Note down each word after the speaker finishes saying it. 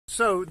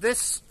So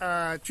this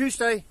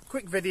Tuesday,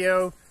 quick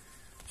video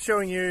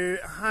showing you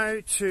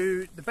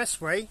the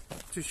best way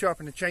to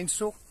sharpen a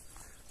chainsaw,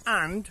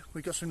 and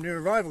we've got some new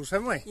arrivals,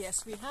 haven't we?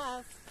 Yes, we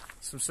have.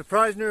 Some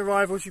surprise new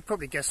arrivals. You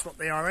probably guessed what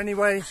they are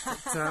anyway,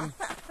 but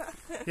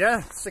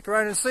yeah, stick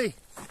around and see.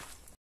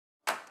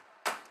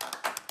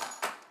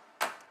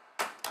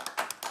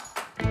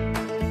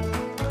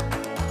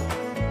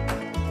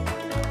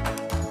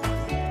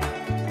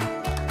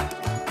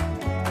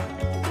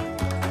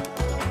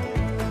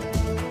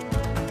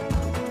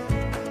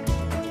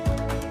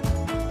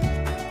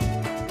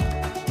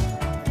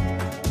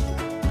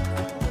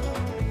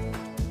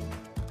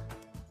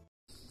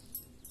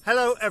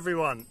 Hello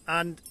everyone,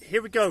 and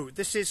here we go.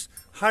 This is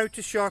how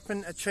to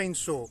sharpen a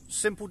chainsaw.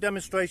 Simple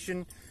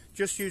demonstration,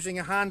 just using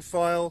a hand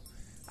file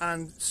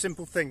and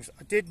simple things.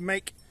 I did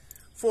make,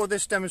 for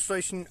this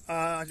demonstration,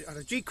 a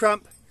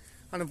G-clamp,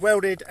 and I've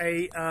welded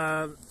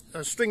a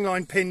string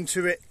line pin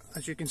to it,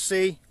 as you can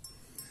see,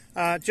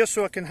 just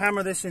so I can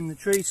hammer this in the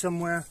tree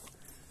somewhere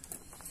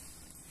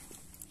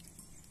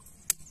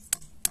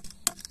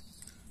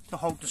to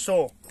hold the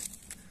saw.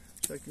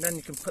 So then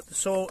you can put the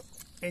saw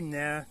in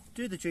there,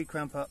 do the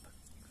G-clamp up,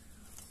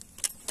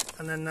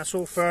 and then that's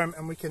all firm,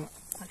 and we can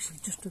actually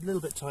just a little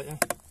bit tighter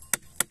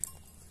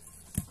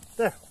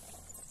there.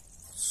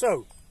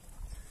 So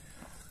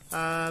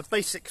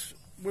basics,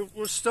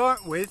 we'll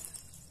start with,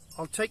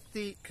 I'll take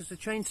because the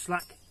chain's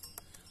slack,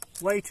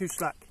 way too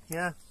slack,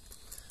 yeah,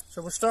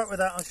 so we'll start with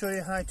that. I'll show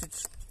you how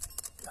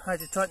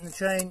to tighten the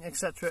chain,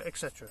 etc,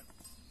 etc.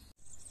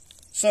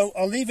 So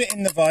I'll leave it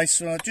in the vise,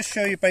 so I'll just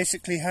show you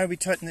basically how we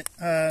tighten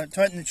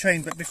the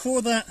chain, but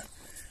before that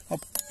I'll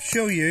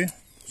show you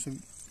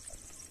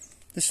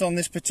this on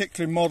this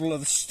particular model of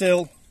the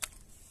Stihl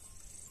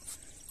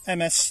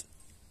MS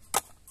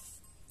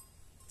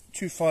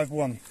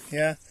 251.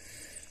 Yeah,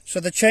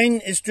 so the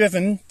chain is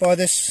driven by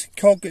this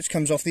cog that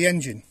comes off the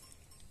engine.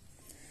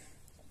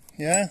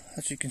 Yeah,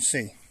 as you can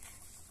see.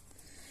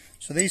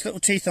 So these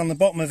little teeth on the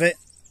bottom of it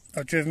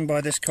are driven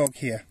by this cog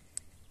here.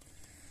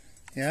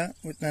 Yeah,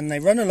 then they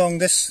run along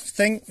this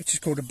thing which is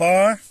called a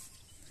bar,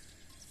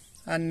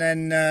 and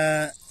then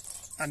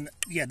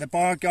yeah, the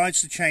bar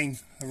guides the chain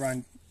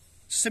around.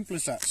 Simple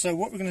as that. So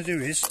what we're going to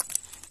do is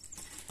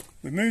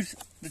remove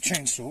the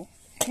chainsaw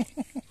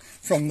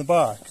from the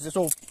bar, because it's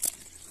all.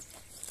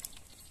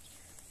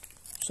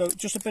 So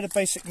just a bit of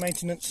basic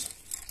maintenance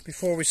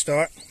before we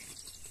start.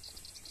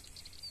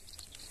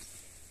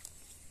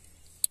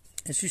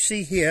 As you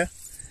see here,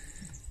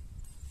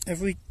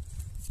 every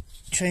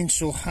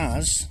chainsaw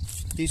has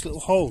these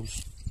little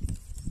holes.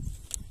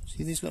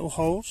 See these little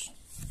holes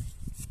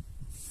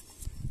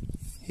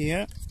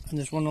here, and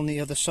there's one on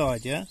the other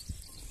side, yeah,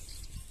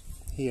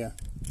 here.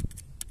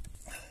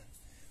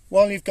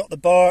 While you've got the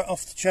bar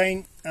off the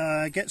chain,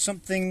 get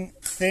something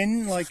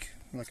thin like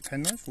a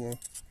penknife or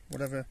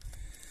whatever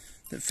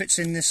that fits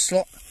in this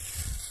slot,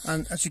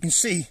 and as you can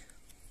see,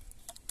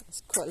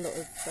 there's quite a lot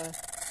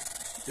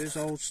of there's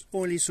old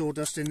oily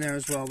sawdust in there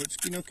as well, which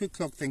could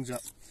clog things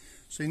up.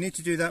 So you need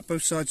to do that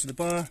both sides of the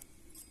bar.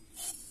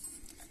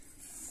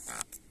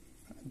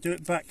 Do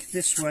it back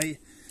this way,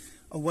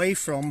 away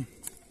from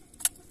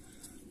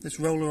this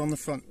roller on the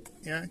front,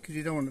 yeah, because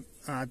you don't want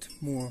to add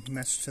more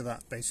mess to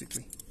that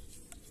basically.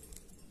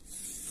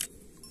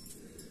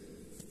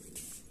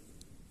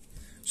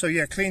 So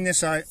yeah, clean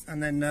this out,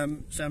 and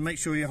then so make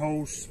sure your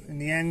holes in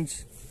the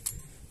end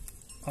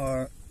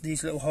are,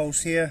 these little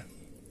holes here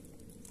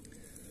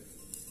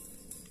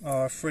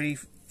are free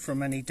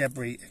from any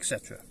debris,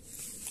 etc.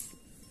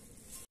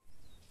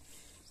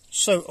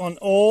 So on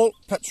all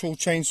petrol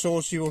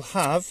chainsaws you will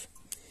have,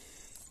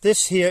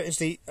 this here is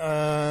the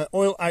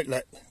oil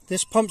outlet.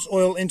 This pumps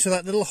oil into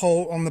that little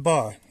hole on the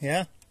bar,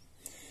 yeah,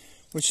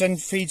 which then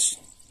feeds,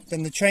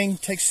 then the chain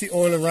takes the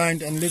oil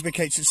around and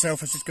lubricates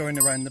itself as it's going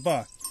around the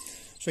bar.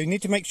 So you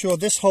need to make sure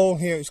this hole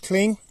here is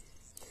clean,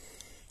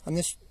 and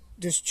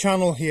this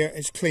channel here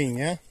is clean,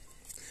 yeah.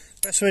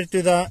 Best way to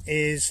do that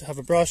is have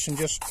a brush and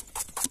just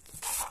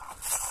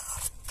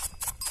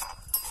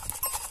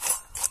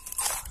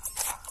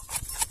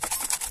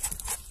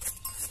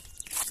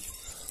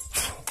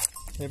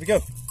there we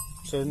go.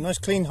 So nice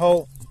clean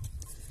hole.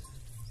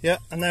 Yeah,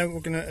 and now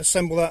we're going to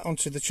assemble that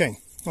onto the chain,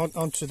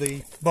 onto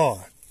the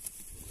bar.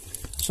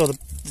 So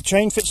the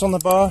chain fits on the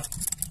bar,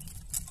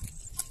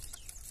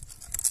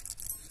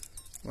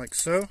 like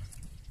so.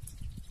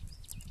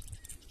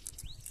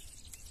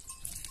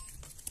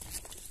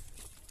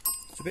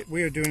 It's a bit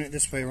weird doing it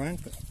this way around,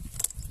 but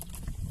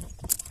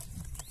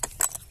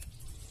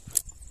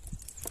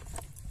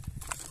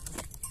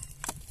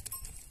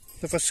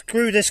if I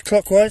screw this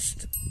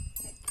clockwise,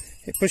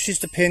 it pushes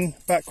the pin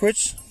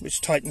backwards,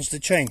 which tightens the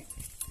chain.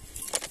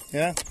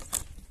 Yeah,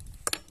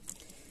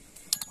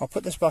 I'll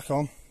put this back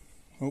on.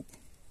 Oh.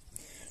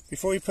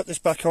 Before you put this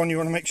back on, you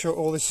want to make sure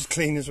all this is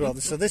clean as well.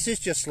 So this is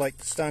just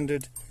like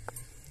standard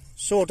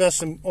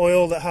sawdust and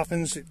oil that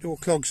happens, it all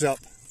clogs up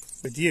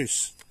with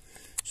use.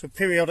 So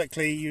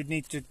periodically you'd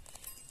need to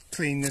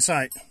clean this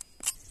out.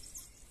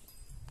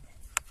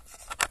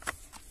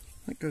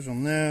 That goes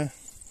on there,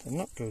 the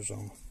nut goes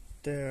on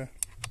there.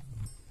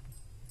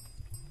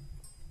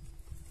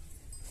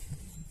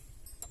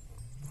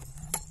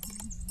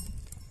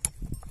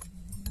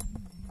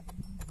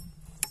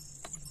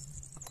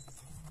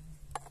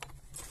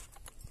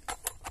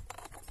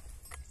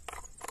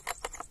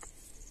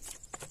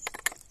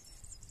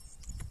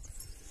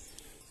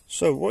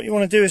 So what you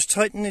want to do is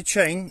tighten the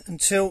chain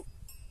until,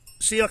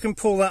 see, I can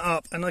pull that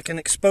up and I can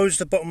expose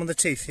the bottom of the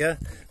teeth, yeah?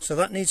 So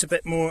that needs a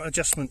bit more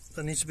adjustment.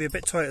 That needs to be a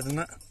bit tighter than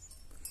that.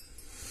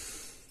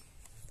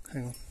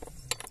 Hang on.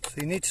 So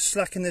you need to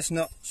slacken this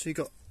nut, so you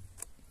got,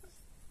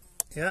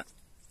 yeah,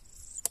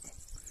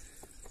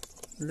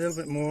 a little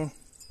bit more.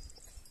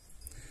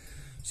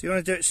 So you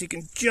want to do it so you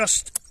can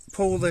just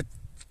pull the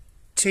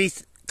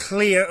teeth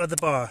clear of the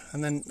bar,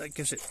 and then that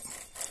gives it,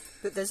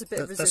 but there's a bit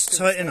of resistance. That's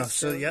tight enough,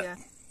 still, so yeah.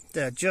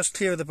 There, just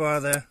clear of the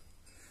bar there.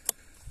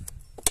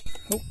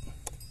 Oh.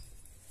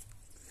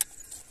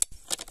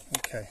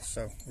 Okay,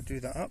 so we'll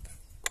do that up.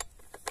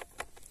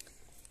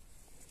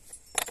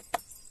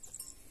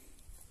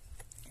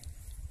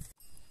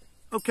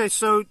 Okay,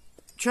 so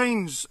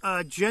chains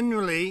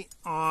generally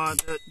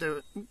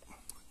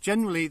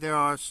there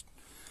are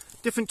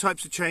different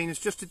types of chain.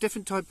 It's just a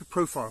different type of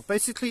profile.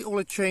 Basically, all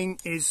a chain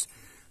is,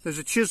 there's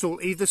a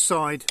chisel either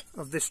side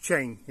of this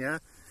chain, yeah,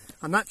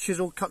 and that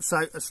chisel cuts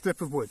out a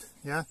strip of wood,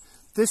 yeah.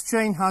 This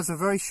chain has a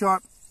very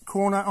sharp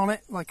corner on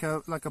it, like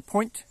a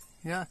point,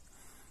 yeah.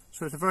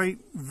 So it's a very,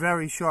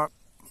 very sharp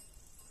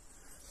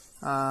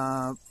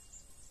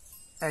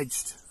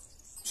edged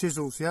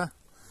chisels, yeah.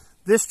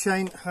 This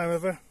chain,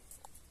 however,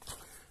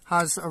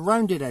 has a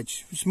rounded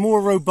edge. It's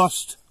more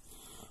robust,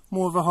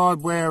 more of a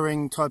hard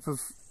wearing type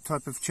of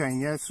chain,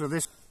 yeah. So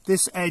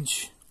this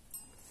edge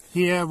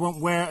here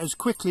won't wear as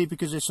quickly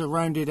because it's a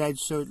rounded edge,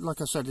 so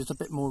like I said, it's a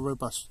bit more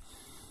robust.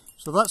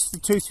 So that's the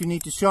tooth you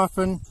need to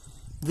sharpen.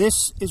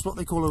 This is what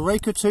they call a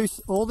raker tooth.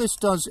 All this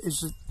does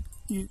is,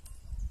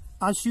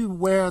 as you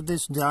wear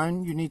this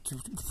down, you need to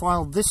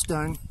file this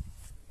down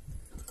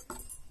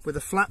with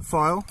a flat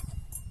file,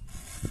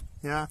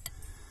 yeah,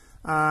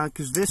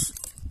 because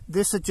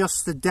this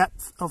adjusts the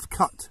depth of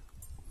cut.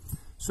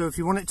 So if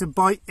you want it to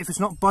bite, if it's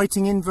not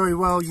biting in very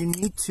well, you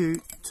need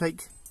to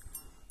take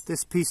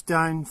this piece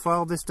down,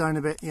 file this down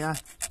a bit, yeah,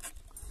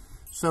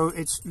 so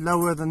it's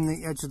lower than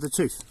the edge of the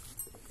tooth.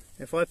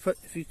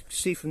 If you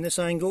see from this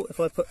angle, if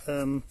I put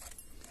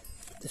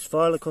this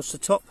file across the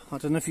top, I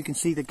don't know if you can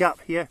see the gap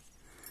here,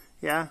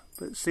 yeah,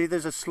 but see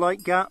there's a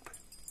slight gap.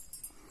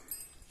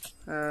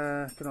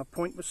 Can I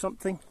point with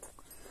something?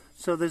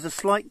 So there's a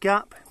slight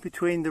gap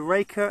between the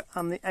raker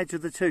and the edge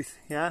of the tooth,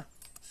 yeah.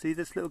 See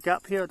this little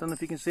gap here? I don't know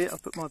if you can see it. I'll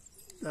put my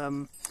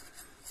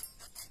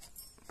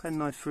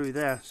penknife through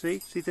there.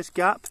 See this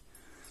gap?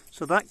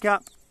 So that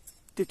gap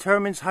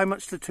determines how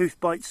much the tooth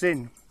bites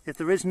in. If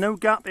there is no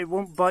gap, it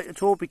won't bite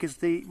at all because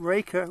the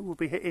raker will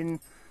be hitting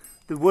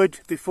the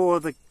wood before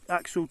the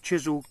actual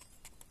chisel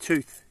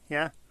tooth,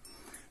 yeah.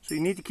 So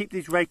you need to keep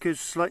these rakers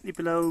slightly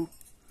below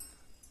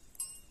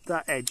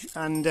that edge,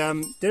 and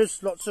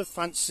there's lots of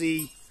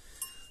fancy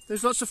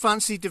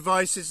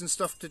devices and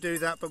stuff to do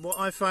that, but what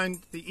I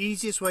find the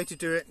easiest way to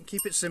do it, and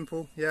keep it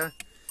simple, yeah,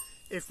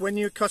 if when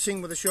you're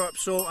cutting with a sharp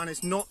saw and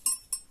it's not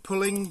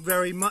pulling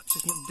very much,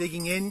 it's not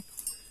digging in,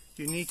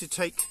 you need to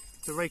take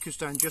the rakers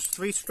down just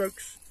 3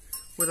 strokes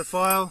with a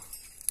file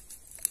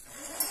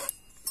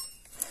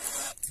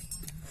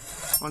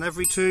on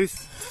every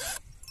tooth.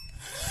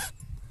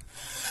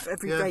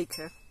 Every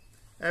raker?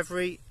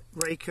 Every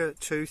raker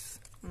tooth.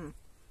 Put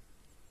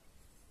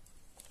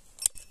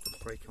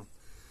the brake on.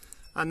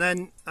 And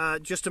then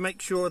just to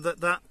make sure that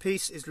that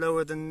piece is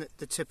lower than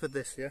the tip of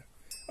this, yeah?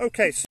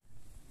 Okay,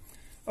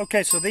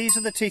 so these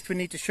are the teeth we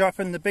need to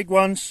sharpen, the big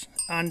ones,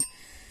 and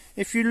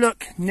if you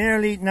look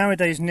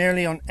nowadays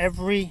nearly on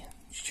every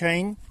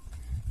chainsaw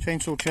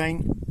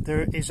chain,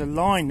 there is a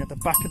line at the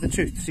back of the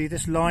tooth. See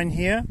this line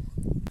here?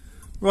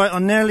 Right,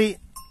 on nearly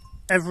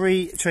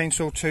every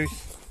chainsaw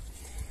tooth,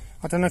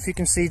 I don't know if you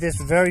can see this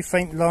very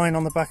faint line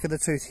on the back of the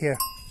tooth here.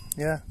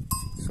 Yeah,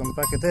 it's on the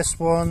back of this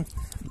one.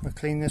 I'll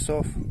clean this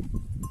off.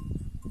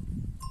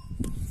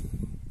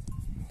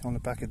 On the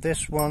back of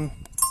this one.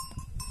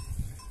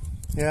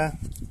 Yeah,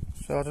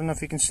 so I don't know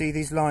if you can see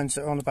these lines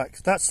that are on the back.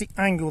 That's the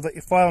angle that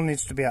your file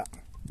needs to be at.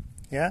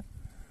 Yeah.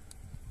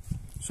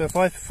 So if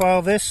I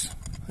file this,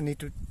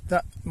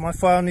 my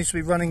file needs to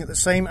be running at the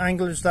same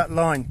angle as that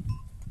line.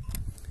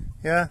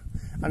 Yeah,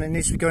 and it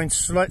needs to be going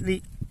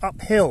slightly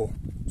uphill.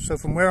 So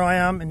from where I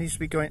am, it needs to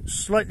be going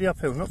slightly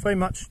uphill, not very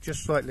much,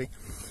 just slightly.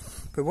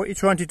 But what you're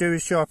trying to do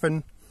is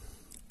sharpen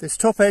this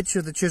top edge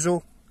of the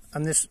chisel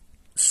and this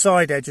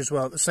side edge as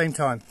well at the same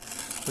time.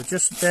 So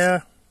just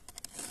there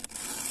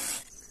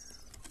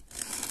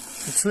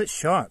until it's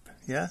sharp,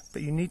 yeah,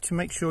 but you need to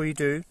make sure you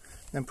do,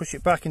 then push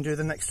it back and do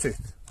the next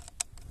tooth.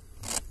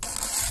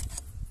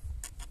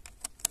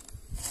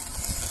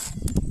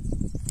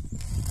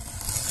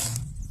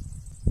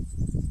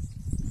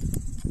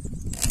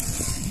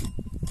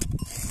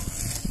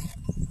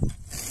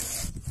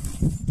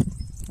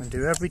 And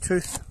do every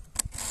tooth.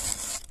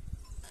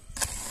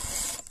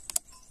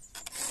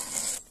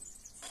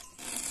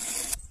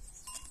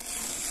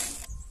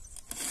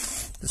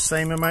 the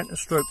same amount of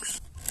strokes.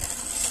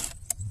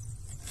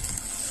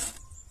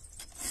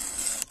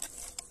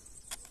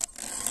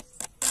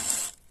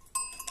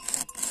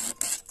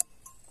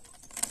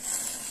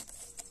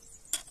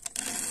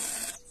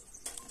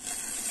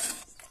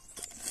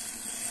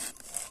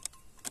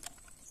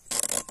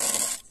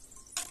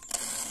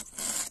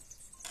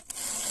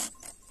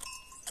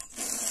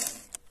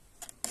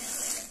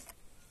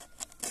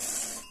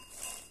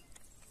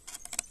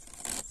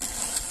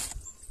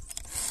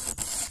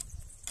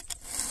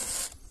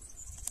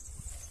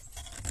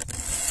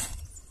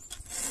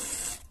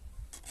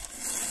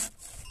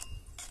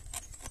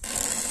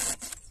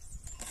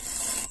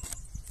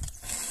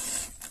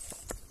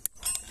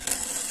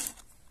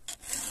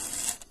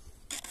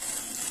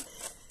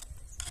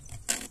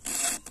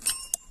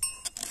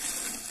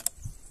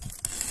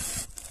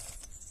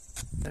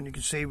 And you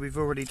can see we've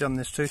already done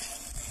this too.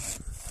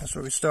 That's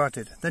where we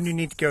started. Then you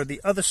need to go the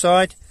other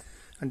side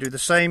and do the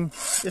same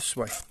this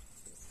way.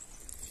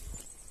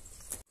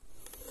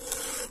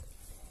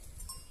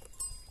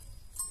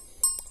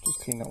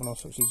 Just clean that one off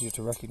so it's easier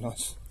to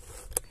recognise.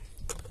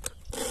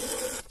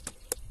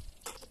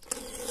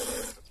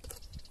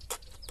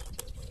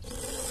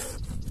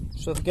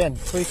 So again,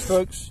 3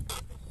 strokes,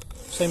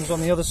 same as on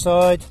the other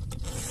side.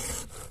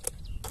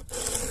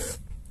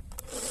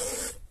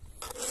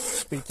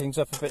 Speed things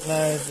up a bit now,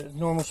 at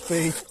normal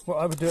speed, what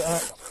I would do it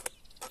at.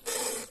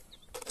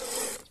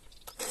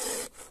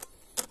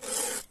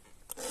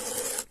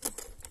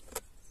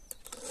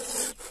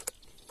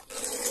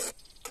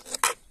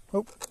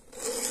 Oh.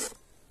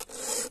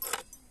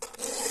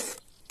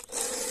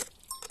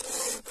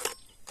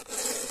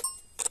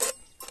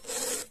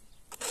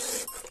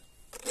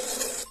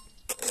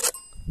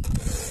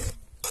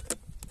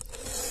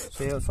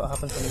 See, that's what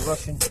happens when you're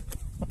rushing.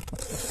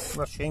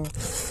 Rushing.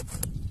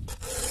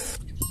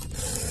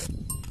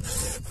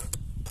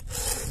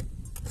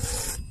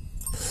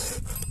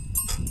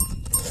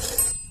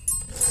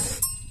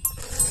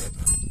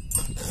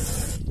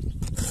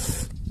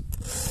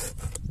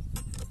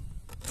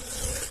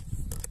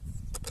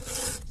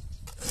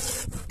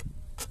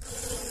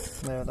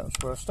 There,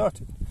 that's where I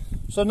started.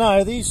 So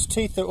now these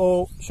teeth are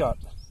all sharp.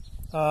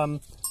 In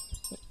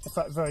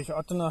fact, very sharp.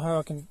 I don't know how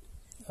I can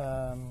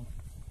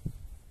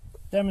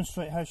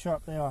demonstrate how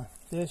sharp they are.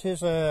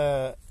 Here's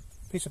a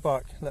piece of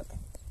bark. Look.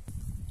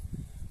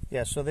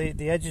 Yeah, so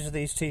the edges of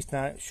these teeth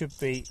now should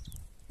be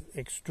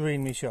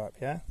extremely sharp.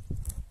 Yeah,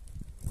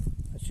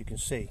 as you can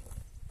see.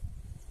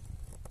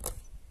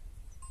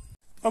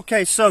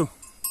 Okay, so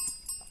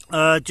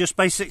just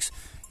basics.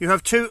 You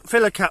have 2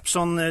 filler caps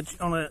on a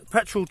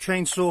petrol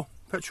chainsaw,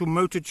 petrol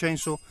motored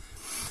chainsaw.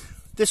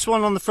 This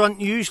one on the front,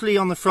 usually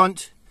on the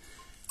front,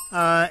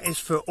 is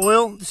for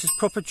oil. This is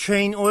proper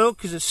chain oil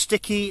because it's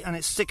sticky and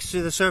it sticks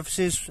to the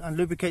surfaces and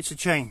lubricates the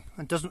chain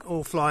and doesn't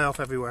all fly off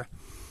everywhere.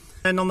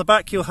 And on the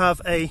back you'll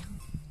have a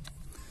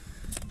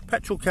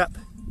petrol cap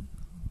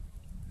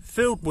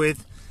filled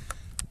with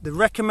the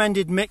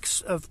recommended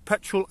mix of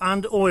petrol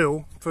and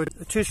oil. For a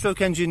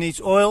 2-stroke engine needs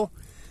oil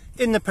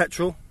in the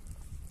petrol.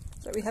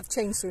 So we have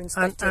chainsaw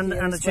inspector and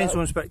the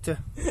chainsaw inspector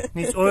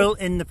needs oil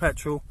in the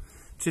petrol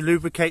to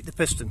lubricate the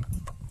piston,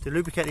 to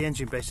lubricate the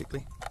engine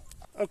basically.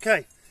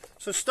 Okay,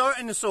 so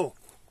starting the saw.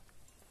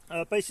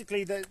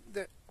 Basically,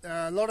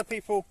 a lot of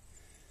people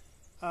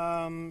who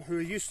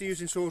are used to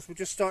using saws will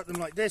just start them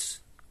like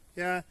this.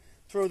 Yeah,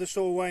 throw the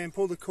saw away and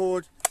pull the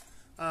cord.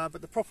 But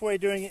the proper way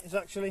of doing it is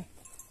actually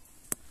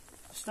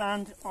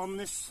stand on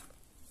this.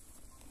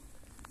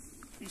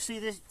 You see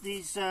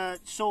these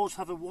saws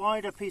have a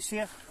wider piece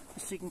here,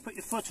 so you can put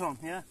your foot on,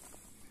 yeah?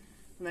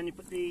 And then you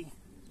put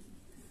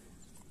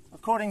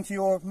according to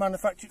your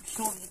manufacturer,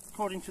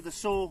 according to the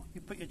saw,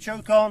 you put your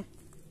choke on,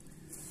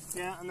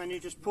 yeah, and then you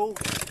just pull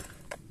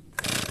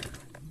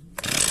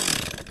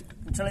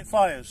until it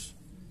fires.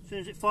 As soon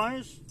as it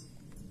fires,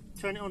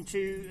 turn it on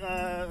to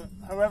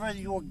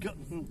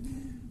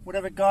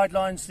whatever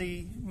guidelines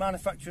the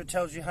manufacturer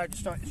tells you how to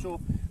start your saw.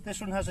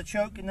 This one has a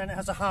choke and then it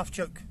has a half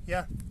choke,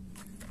 yeah?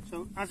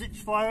 So as it's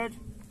fired,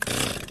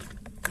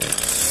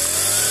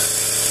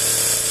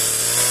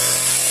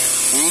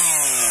 and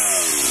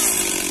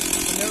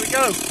there we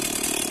go.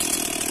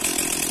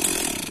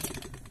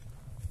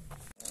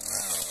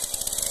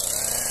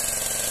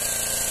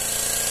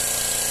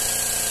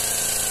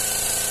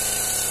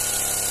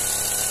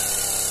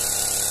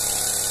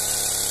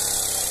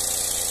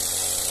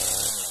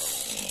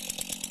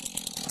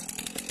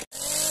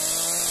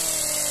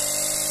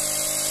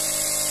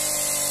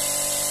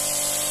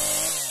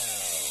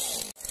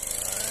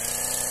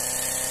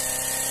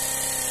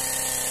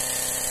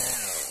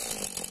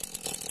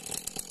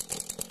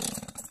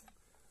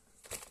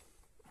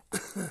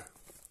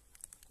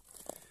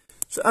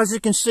 So as you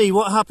can see,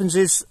 what happens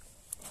is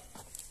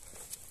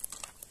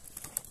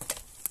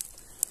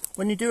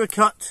when you do a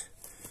cut,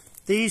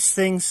 these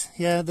things,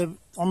 yeah, they're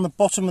on the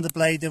bottom of the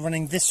blade, they're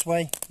running this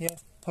way, yeah,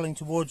 pulling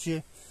towards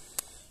you.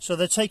 So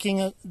they're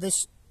taking a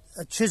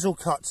chisel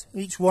cut.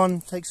 Each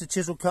one takes a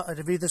chisel cut out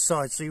of either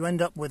side, so you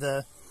end up with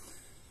a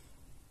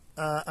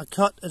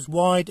cut as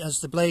wide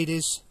as the blade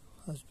is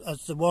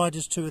as wide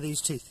as 2 of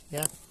these teeth,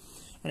 yeah,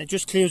 and it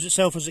just clears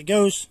itself as it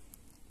goes.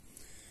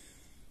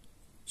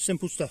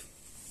 Simple stuff.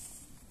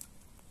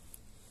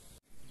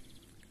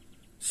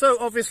 So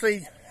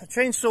obviously a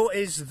chainsaw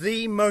is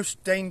the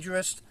most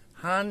dangerous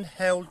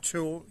handheld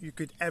tool you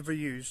could ever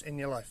use in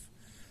your life.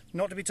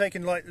 Not to be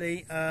taken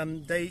lightly.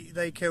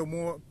 They kill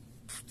more.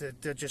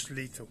 They're just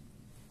lethal,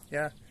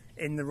 yeah,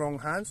 in the wrong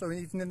hands or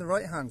even in the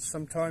right hands.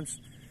 Sometimes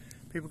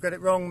people get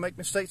it wrong, make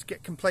mistakes,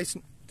 get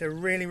complacent. They're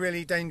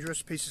really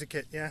dangerous pieces of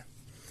kit, yeah.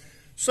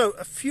 So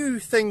a few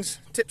things,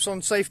 tips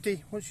on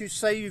safety. Once you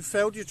say you've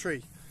felled your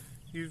tree,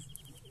 you've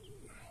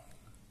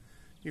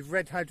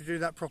read how to do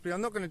that properly.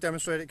 I'm not going to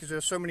demonstrate it because there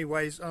are so many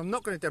ways. I'm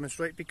not going to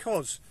demonstrate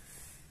because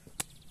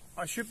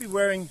I should be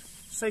wearing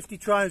safety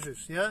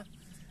trousers, yeah,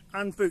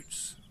 and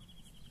boots,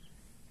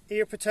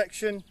 ear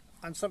protection,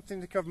 and something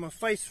to cover my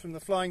face from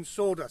the flying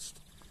sawdust,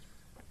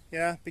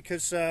 yeah,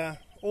 because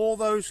all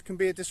those can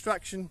be a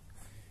distraction.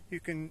 You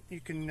can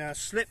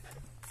slip,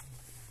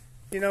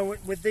 you know,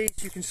 with these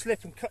you can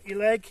slip and cut your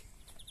leg,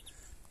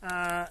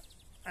 and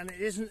it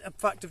isn't a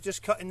fact of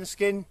just cutting the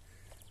skin.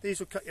 These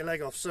will cut your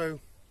leg off. So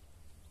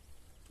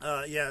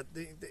yeah,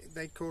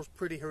 they cause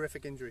pretty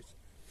horrific injuries.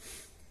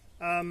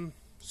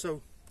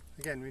 So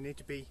again, we need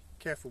to be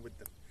careful with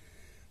them.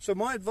 So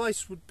my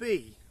advice would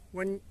be,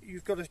 when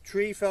you've got a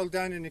tree fell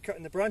down and you're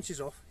cutting the branches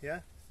off,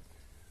 yeah,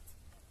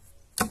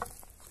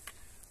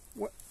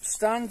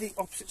 stand the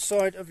opposite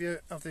side of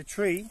the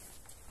tree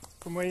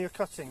from where you're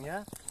cutting,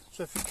 yeah.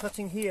 So if you're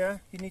cutting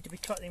here, you need to be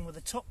cutting with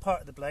the top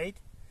part of the blade,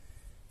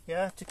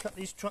 yeah, to cut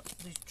these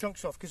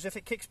trunks off, because if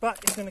it kicks back,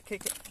 it's going to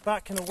kick it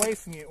back and away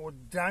from you, or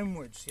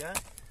downwards, yeah.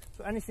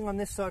 So anything on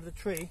this side of the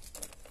tree,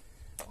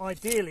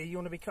 ideally you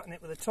want to be cutting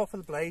it with the top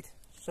of the blade,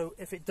 so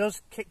if it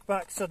does kick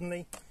back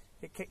suddenly,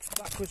 it kicks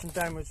backwards and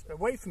downwards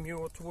away from you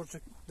or towards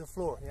the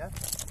floor, yeah.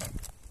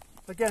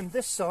 Again,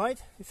 this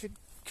side, if you're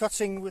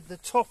cutting with the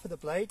top of the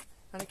blade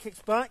and it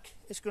kicks back,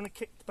 it's going to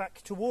kick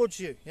back towards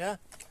you, yeah.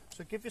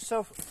 So give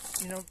yourself,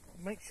 you know,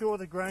 make sure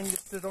the ground you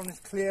stood on is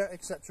clear,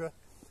 etc.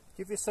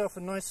 Give yourself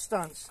a nice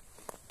stance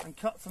and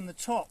cut from the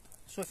top.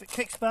 So if it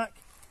kicks back,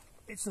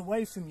 it's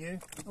away from you,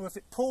 or if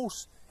it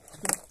pulls, it's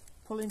going to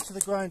pull into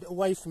the ground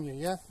away from you,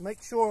 yeah.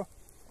 Make sure,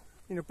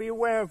 you know, be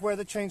aware of where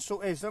the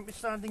chainsaw is. Don't be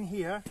standing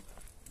here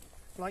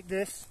like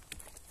this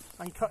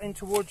and cutting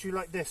towards you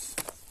like this,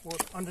 or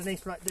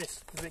underneath like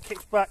this, because if it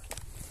kicks back,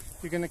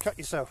 you're going to cut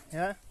yourself,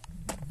 yeah.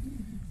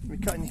 You're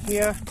cutting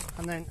here,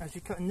 and then as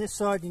you're cutting this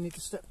side, you need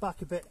to step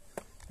back a bit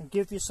and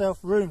give yourself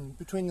room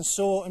between the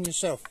saw and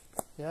yourself,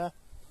 yeah.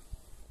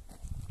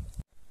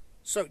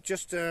 So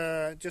just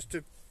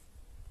to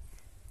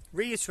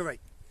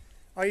reiterate,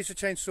 I use a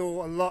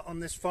chainsaw a lot on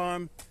this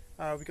farm.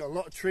 We've got a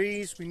lot of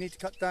trees, we need to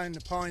cut down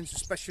the pines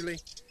especially.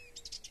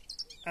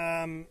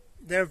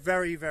 They're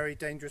very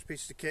dangerous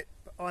pieces of kit,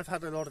 but I've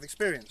had a lot of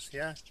experience,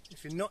 yeah.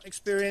 If you're not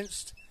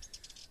experienced,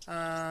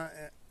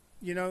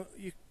 you know,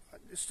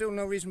 there's still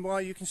no reason why.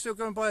 You can still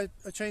go and buy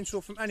a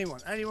chainsaw from anyone.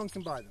 Anyone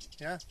can buy them,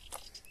 yeah.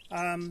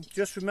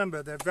 Just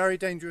remember, they're very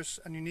dangerous,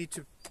 and you need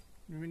to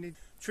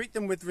treat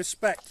them with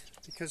respect,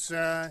 because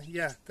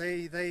yeah,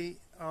 they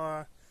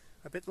are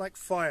a bit like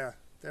fire.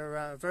 They're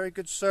a very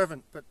good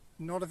servant, but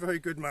not a very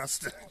good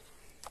master.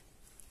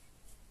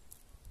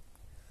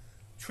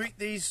 Treat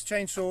a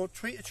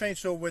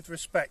chainsaw with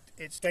respect.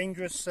 It's a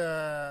dangerous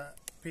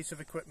piece of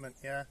equipment,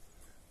 yeah.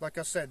 Like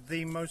I said,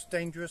 the most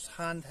dangerous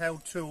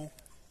handheld tool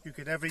you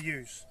could ever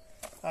use.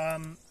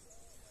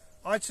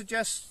 I'd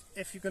suggest,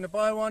 if you're going to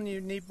buy one, you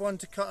need one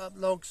to cut up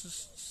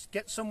logs.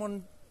 Get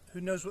someone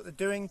who knows what they're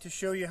doing to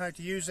show you how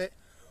to use it,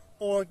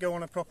 or go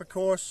on a proper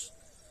course,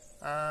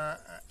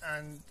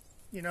 and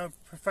you know,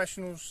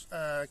 professionals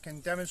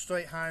can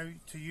demonstrate how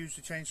to use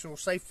the chainsaw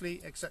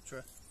safely,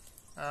 etc.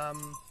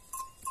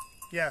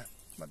 Yeah,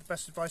 but the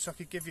best advice I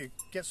could give you,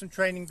 get some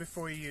training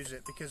before you use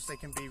it, because they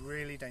can be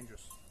really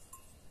dangerous.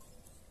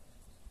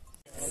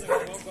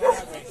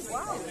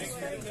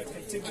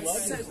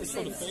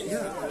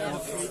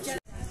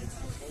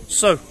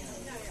 So,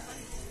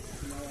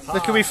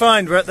 look who we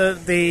find. We're at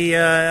the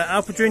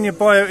Alpedrinha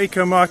Bio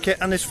Eco Market,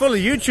 and it's full of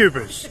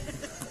YouTubers.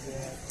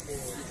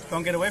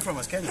 Can't get away from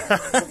us, can you?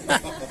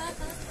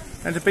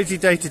 And a busy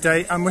day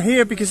today, and we're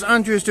here because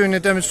Andrea is doing a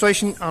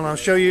demonstration, and I'll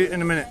show you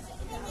in a minute.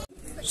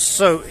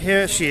 So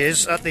here she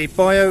is at the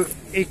Bio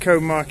Eco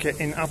Market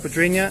in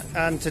Alpedrinha,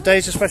 and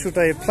today's a special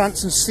day of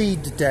Plants and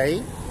Seed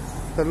Day.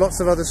 There are lots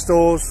of other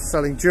stores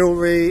selling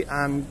jewellery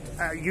and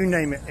you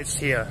name it, it's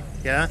here,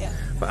 yeah?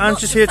 But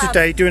Anne's just here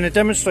today doing a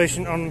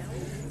demonstration on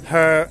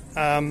her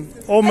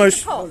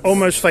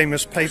almost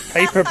famous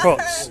paper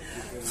pots.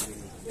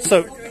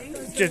 So,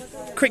 just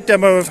a quick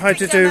demo of how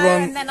to do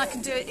one. And then I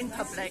can do it in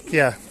public.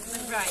 Yeah.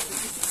 Right.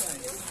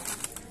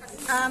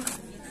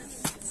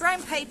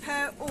 Brown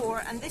paper,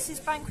 and this is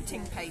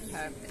banqueting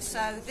paper.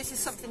 So this is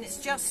something that's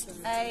just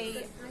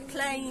a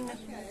plain...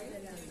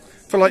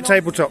 For like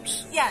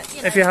tabletops? Yeah,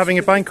 you know, if you're having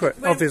a banquet,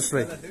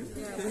 obviously.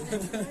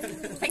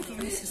 Thank you,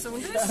 Mr.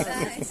 Saunders.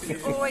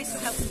 It's always a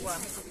helpful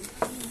one.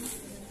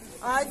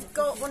 I've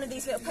got one of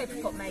these little paper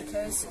pot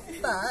makers,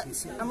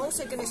 but I'm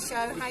also going to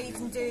show how you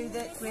can do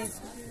that with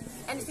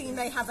anything you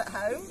may have at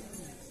home,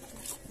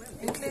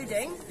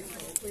 including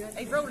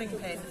a rolling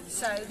pin.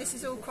 So this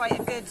is all quite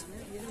a good,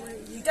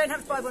 you don't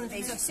have to buy one of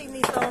these. I've seen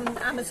these on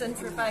Amazon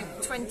for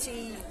about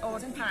 20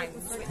 odd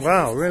pounds. Which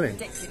Wow, is really?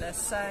 ridiculous.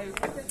 So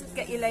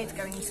get your lathe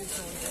going into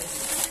saunders.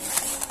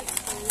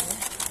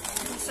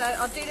 So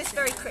I'll do this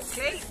very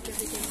quickly.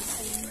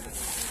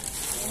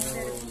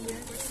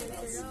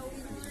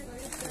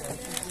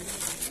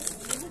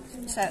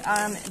 So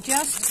I'm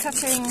just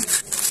cutting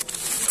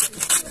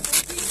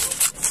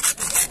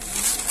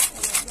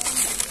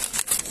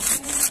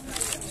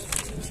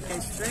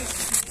goes through.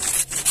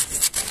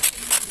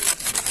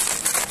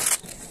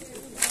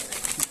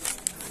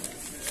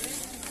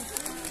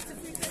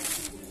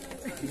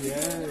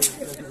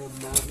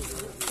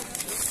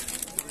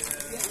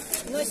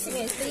 The nice thing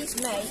is these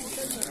make,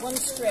 one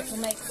strip will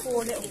make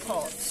 4 little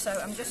pots, so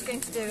I'm just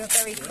going to do a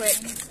very quick,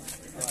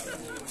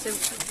 so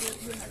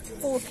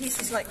 4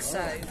 pieces like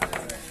so.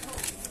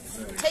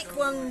 Take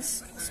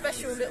one's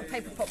special little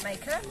paper pot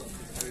maker,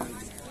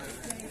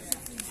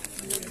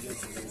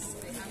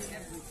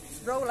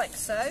 roll like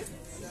so.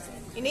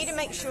 You need to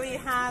make sure you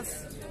have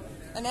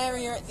an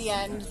area at the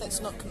end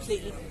that's not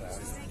completely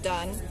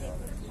done.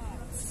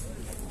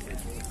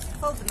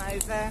 Fold them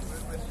over.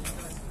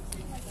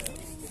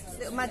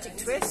 Little magic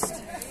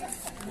twist.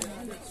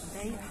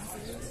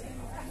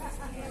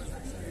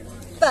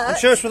 But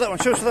Show us for that one,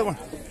 show us for that one.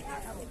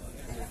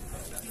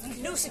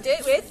 you can also do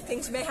it with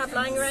things you may have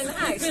lying around the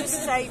house. This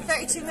is a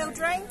 32mm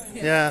drain.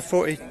 Yeah,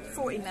 40.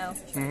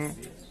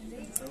 40mm.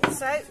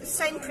 So,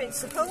 same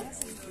principle.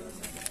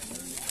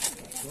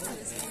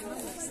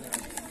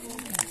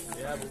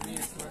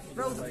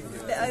 Roll the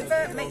bit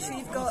over, make sure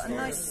you've got a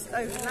nice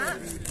overlap.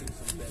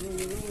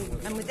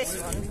 And with this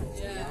one,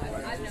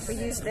 we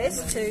use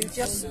this to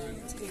just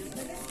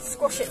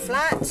squash it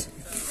flat.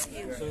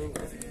 And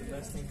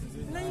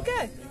there you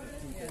go.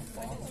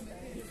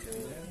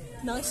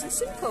 Nice and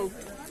simple.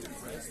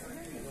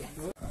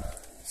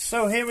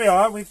 So here we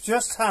are, we've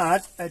just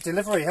had a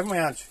delivery, haven't we,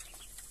 Ange?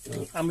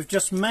 And we've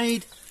just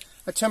made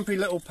a temporary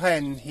little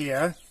pen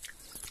here,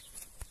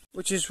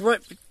 which is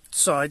right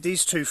beside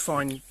these two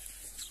fine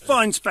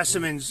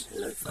specimens.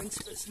 Fine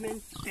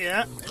specimen.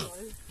 Yeah.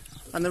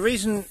 And the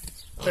reason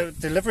the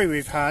delivery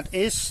we've had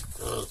is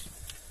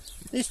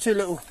these two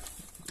little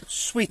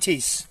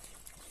sweeties.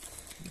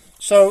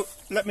 So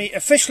let me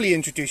officially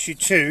introduce you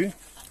to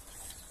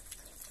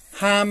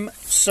Ham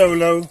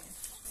Solo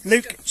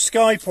Luke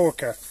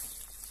Skyporker.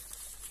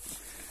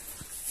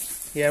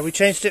 Yeah, we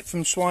changed it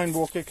from Swine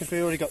Walker because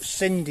we already got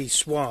Cindy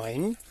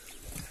Swine.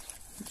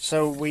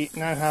 So we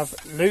now have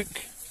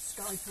Luke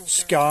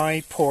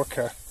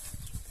Skyporker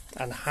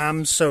and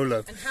Ham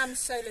Solo. And Ham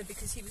Solo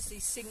because he was the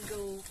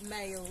single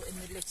male in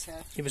the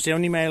litter. He was the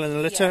only male in the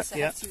litter. Yeah, so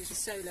yeah. he was a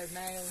solo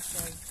male.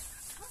 So.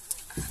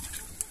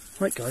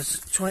 Right, guys,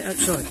 try it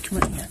outside. Come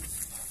on, yeah.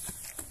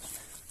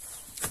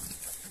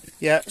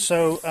 Yeah.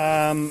 So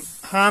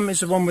Ham is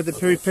the one with the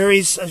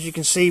piri-piris, as you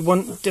can see,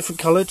 one different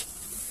coloured,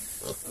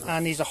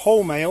 and he's a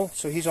whole male,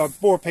 so he's our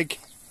boar pig,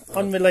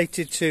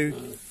 unrelated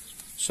to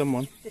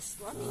someone. This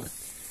one.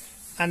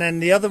 And then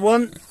the other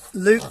one,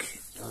 Luke,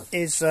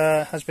 is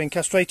has been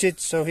castrated,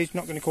 so he's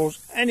not going to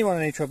cause anyone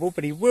any trouble,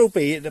 but he will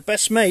be the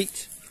best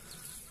mate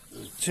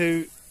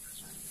to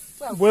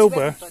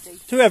Wilbur,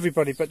 to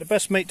everybody, but the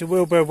best mate to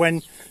Wilbur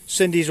when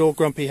Cindy's all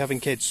grumpy having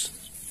kids.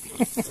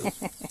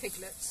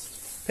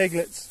 Piglets.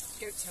 Piglets.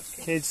 Goats have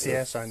kids. Kids,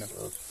 yes, I know.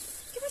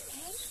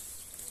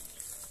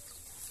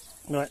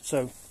 Right,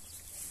 so,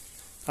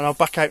 and I'll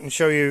back out and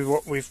show you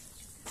what we've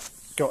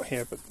got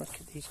here, but look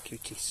at these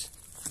cuties.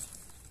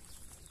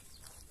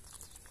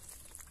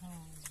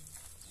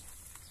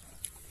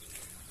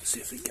 Let's see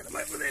if we can get them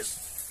out with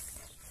this.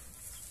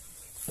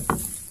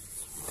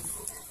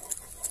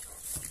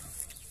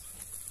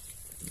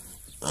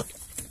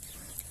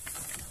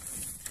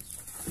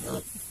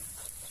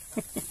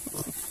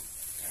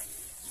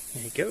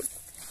 There you go.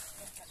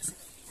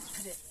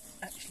 Put it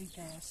actually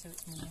there so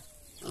it's more.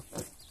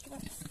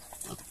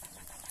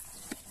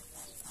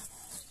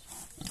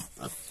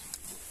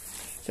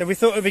 So we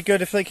thought it'd be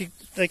good if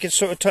they could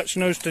sort of touch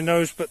nose to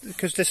nose, but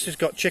because this has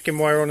got chicken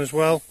wire on as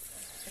well,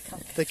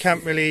 they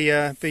can't really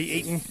be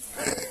eaten.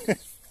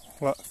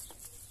 What?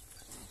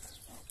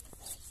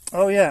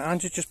 Oh yeah,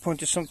 Andrew just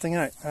pointed something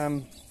out.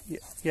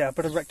 Yeah, I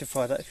better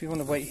rectify that if you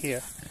want to wait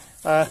here.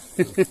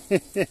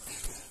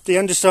 The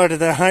underside of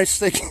their house,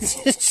 they can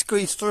just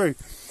squeeze through.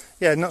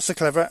 Yeah, not so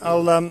clever.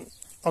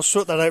 I'll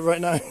sort that out right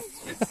now.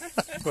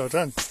 Well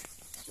done.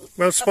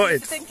 Well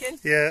spotted. Thinking.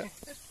 Yeah.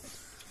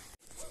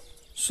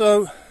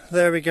 So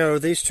there we go.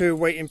 These two are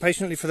waiting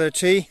patiently for their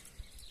tea,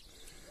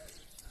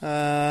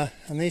 and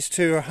these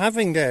two are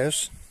having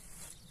theirs,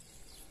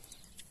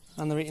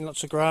 and they're eating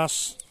lots of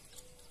grass.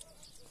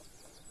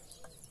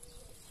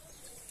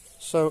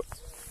 So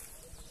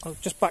I'll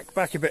just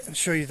back a bit and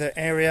show you the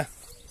area.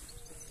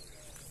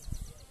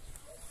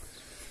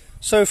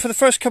 So for the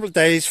first couple of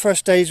days,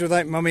 first days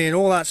without mummy and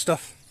all that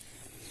stuff,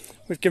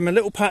 We've given them a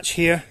little patch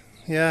here.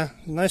 Yeah,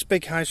 nice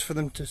big house for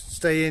them to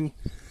stay in.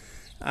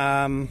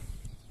 Plenty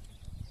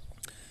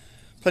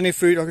of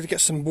food. I'm going to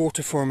get some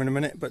water for them in a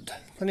minute, but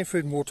plenty of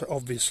food and water,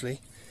 obviously.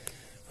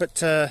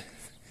 But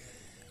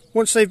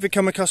once they've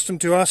become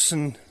accustomed to us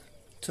and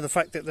to the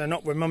fact that they're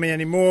not with mummy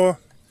anymore,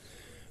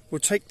 we'll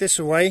take this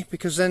away,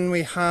 because then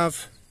we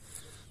have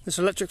this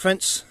electric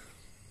fence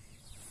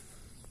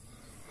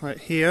right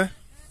here.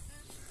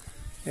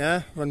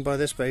 Yeah, run by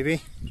this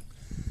baby.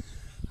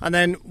 And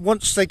then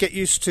once they get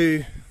used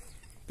to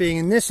being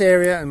in this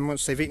area, and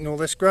once they've eaten all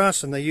this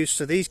grass and they're used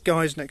to these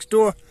guys next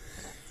door,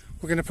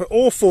 we're going to put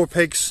all 4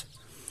 pigs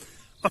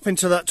up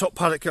into that top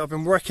paddock that I've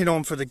been working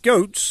on for the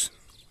goats.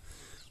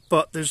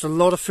 But there's a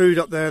lot of food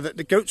up there that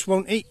the goats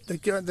won't eat.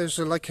 There's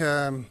like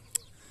a,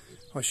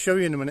 I'll show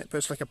you in a minute, but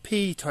it's like a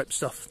pea type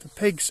stuff. The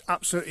pigs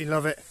absolutely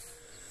love it,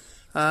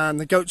 and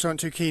the goats aren't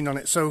too keen on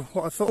it. So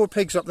what I thought, 4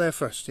 pigs up there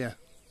first, yeah.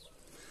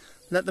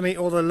 Let them eat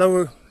all the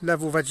lower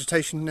level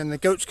vegetation, and then the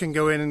goats can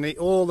go in and eat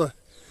all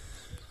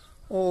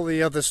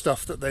the other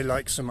stuff that they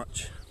like so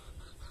much.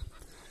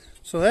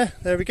 So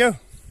there we go.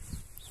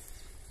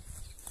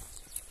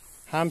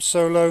 Ham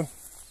Solo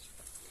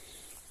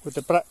with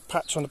the black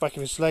patch on the back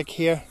of his leg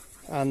here,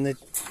 and the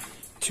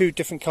 2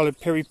 different coloured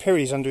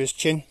piri-piris under his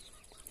chin.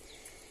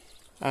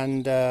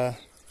 And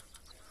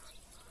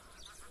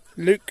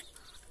Luke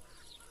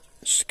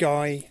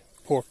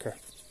Skyporker.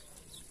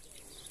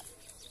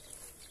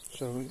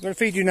 So I'm going to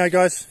feed you now,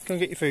 guys. Go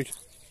and get your food.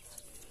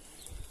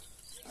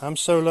 Ham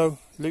Solo,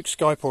 Luke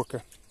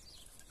Skyporker.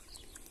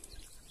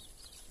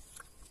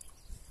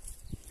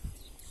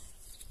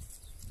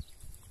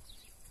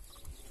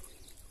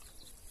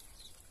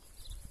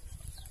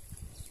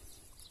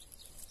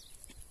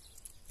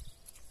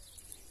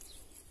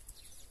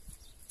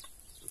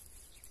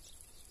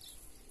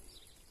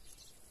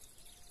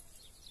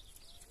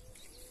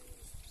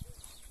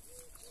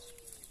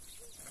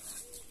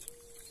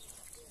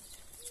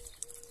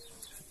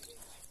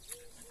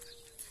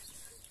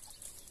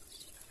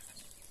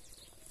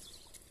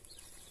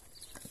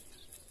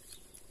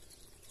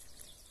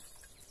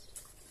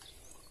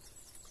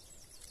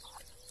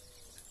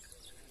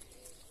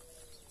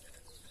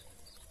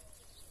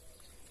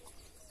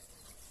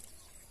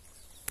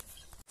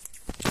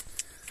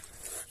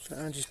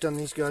 Angie's done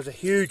these guys a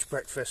huge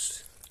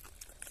breakfast.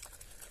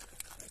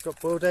 They've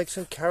got boiled eggs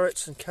and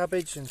carrots and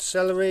cabbage and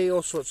celery,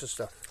 all sorts of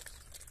stuff.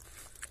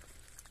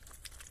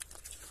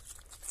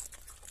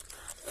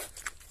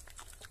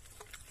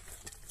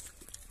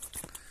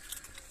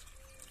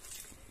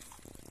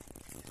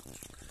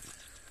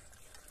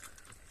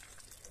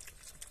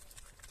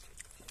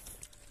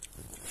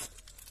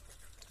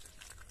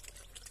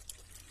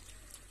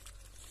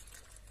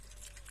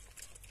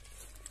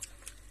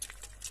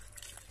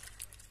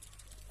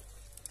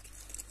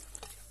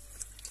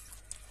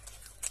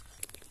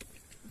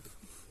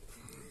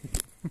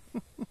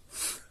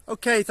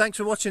 Okay, thanks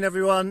for watching,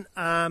 everyone.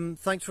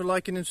 Thanks for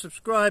liking and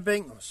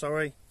subscribing. Oh,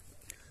 sorry.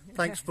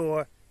 Thanks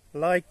for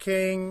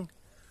liking,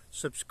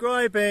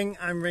 subscribing,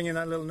 and ringing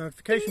that little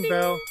notification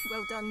bell.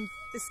 Well done,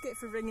 Biscuit,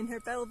 for ringing her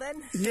bell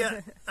then.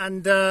 Yeah,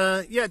 and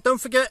yeah, don't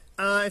forget,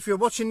 if you're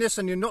watching this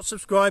and you're not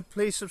subscribed,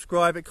 please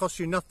subscribe. It costs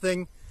you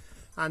nothing,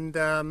 and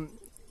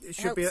it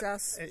should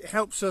it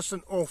helps us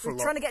an awful lot.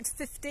 We're trying to get to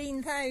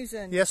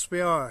 15,000. Yes, we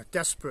are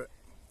desperate.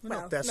 We're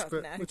Well, not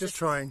desperate. not now, We're just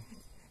trying.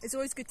 It's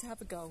always good to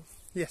have a goal.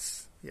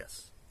 Yes,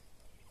 yes.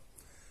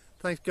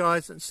 Thanks,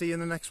 guys, and see you in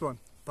the next one.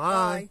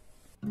 Bye.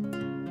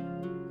 Bye.